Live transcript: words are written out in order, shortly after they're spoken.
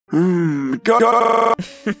Go.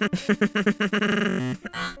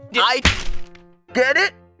 I get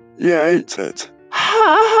it? Yeah, it's it.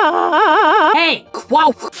 Hey,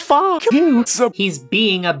 whoa, fuck you. So He's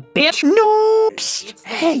being a bitch. No.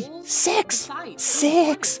 Hey, six.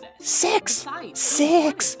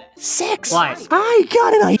 What? I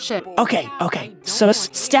got an idea. Okay. So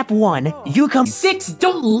step one, you come. 6,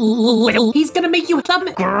 don't he's gonna make you come.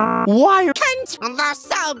 Why? 10 on the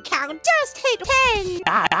sub count just hit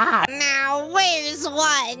 10. Now where's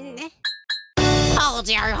 1? Hold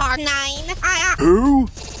your heart, 9. who?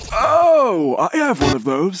 Oh, I have one of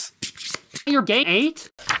those. You're gay. 8.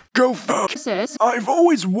 Go fuck. Sis. I've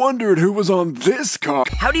always wondered who was on this car.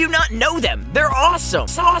 How do you not know them? They're awesome.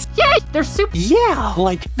 Sauce. Yay, they're super. Yeah,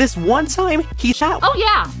 like this one time he shot. Oh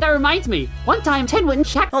yeah, that reminds me. One time 10 wouldn't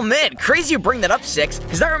check. Oh man, crazy you bring that up, 6,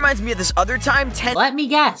 because that reminds me of this other time 10. Let me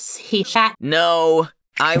guess. He shot. No,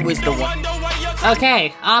 I was the one.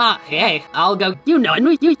 Okay, hey, I'll go. You know,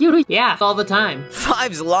 yeah, all the time.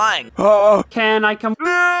 5's lying. Can I come?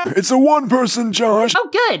 It's a one-person, Josh. Oh,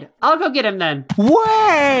 good. I'll go get him then. Wait!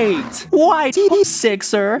 YTP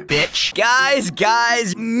sixer. Bitch.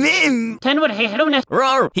 Guys, Mim. 10 would hate him.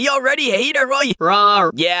 Rawr, he already hated Roy. Rawr.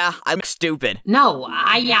 Yeah, I'm stupid. No,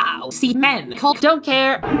 see men. Colt don't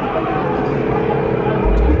care.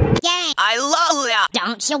 Yeah. I love ya.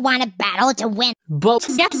 Don't you want to battle to win? Both.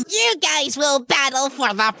 Yes. You guys will battle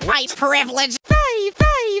for the white privilege.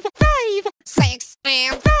 5, 6,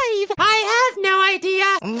 and 5. I have no idea.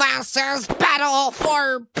 This is battle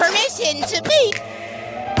for permission to be.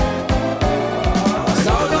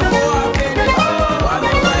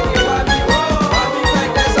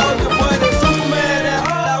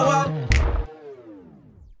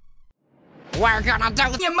 We're gonna do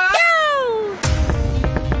it.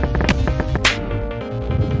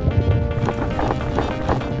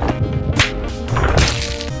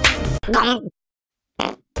 Go!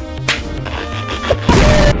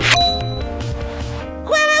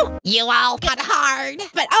 Woo! You all got hard,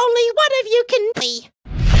 but only one of you can be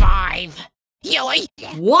 5.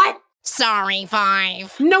 What? Sorry,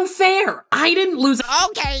 5. No fair. I didn't lose.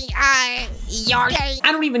 Okay, you're gay.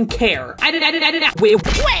 I don't even care. I did.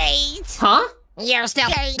 Wait. Huh? You're still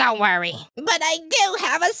gay, don't worry. But I do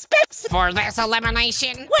have a specs for this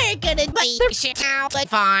elimination. We're gonna be shit now, but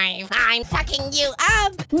 5. I'm fucking you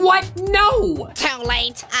up. What? No. Too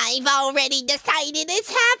late. I've already decided it's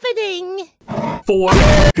happening. 4.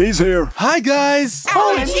 He's here. Hi guys!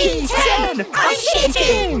 Oh, it's T10! I'm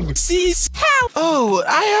cheating! See? Help! Oh,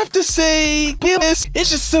 I have to say, this it's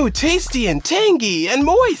just so tasty and tangy and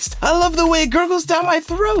moist. I love the way it gurgles down my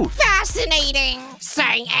throat. Fascinating.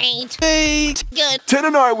 Say 8. Hey, Good. 10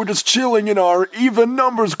 and I were just chilling in our even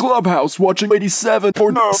numbers clubhouse watching 87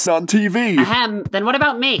 or Nurse on TV. Then what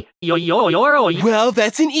about me? You're. well,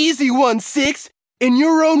 that's an easy one, 6. In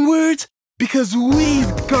your own words, because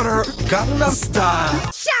we've got enough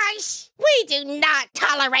style. Shush! We do not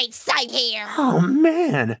tolerate sight here. Oh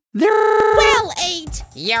man, they're. Well, 8.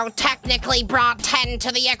 You technically brought 10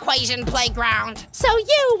 to the equation playground, so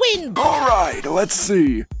you win. Alright, let's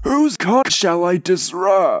see. Whose car shall I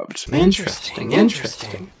disrupt? Interesting.